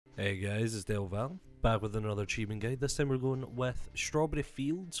Hey guys, it's Delval, back with another achievement guide. This time we're going with Strawberry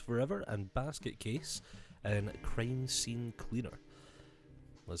Fields Forever and Basket Case and Crime Scene Cleaner.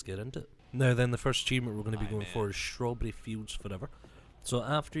 Let's get into it. Now then, the first achievement we're going to be going for is Strawberry Fields Forever. So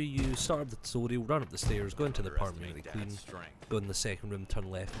after you start up the tutorial, run up the stairs, go into the apartment really clean, go in the second room,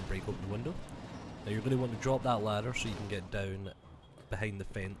 turn left and break open the window. Now you're going to want to drop that ladder so you can get down behind the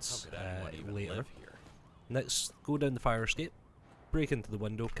fence later. Next, go down the fire escape, break into the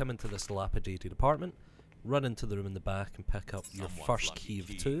window, come into this dilapidated apartment, run into the room in the back and pick up your first key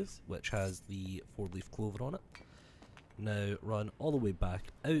of 2, which has the 4-leaf clover on it. Now run all the way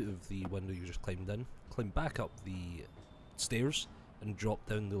back out of the window you just climbed in, climb back up the stairs and drop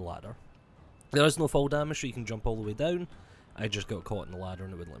down the ladder. There is no fall damage so you can jump all the way down. I just got caught in the ladder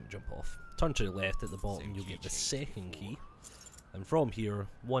and it wouldn't let me jump off. Turn to the left at the bottom, you'll get the second key. And from here,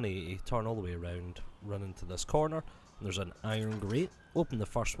 180, turn all the way around, run into this corner, and there's an iron grate. Open the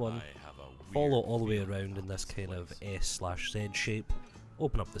first one, follow all the way around in this kind of S/Z shape,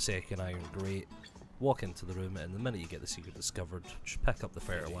 open up the second iron grate, walk into the room, and the minute you get the secret discovered, just pick up the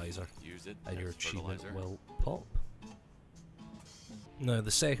fertilizer, and your achievement will pop. Now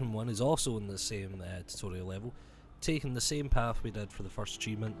the second one is also in the same tutorial level, taking the same path we did for the first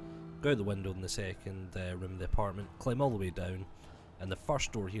achievement, go out the window in the second room of the apartment, climb all the way down, and the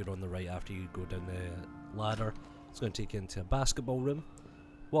first door here on the right after you go down the ladder, it's going to take you into a basketball room.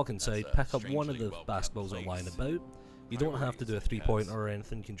 Walk inside, pick up one of the basketballs that are lying about. You don't have to do a 3-pointer or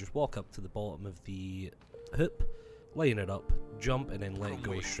anything, you can just walk up to the bottom of the hoop, line it up, jump and then let it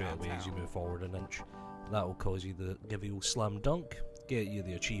go straight away as you move forward an inch. That will cause you the give you a slam dunk, get you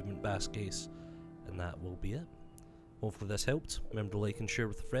the achievement basket case, and that will be it. Hopefully this helped. Remember to like and share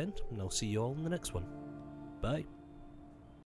with a friend, and I'll see you all in the next one. Bye.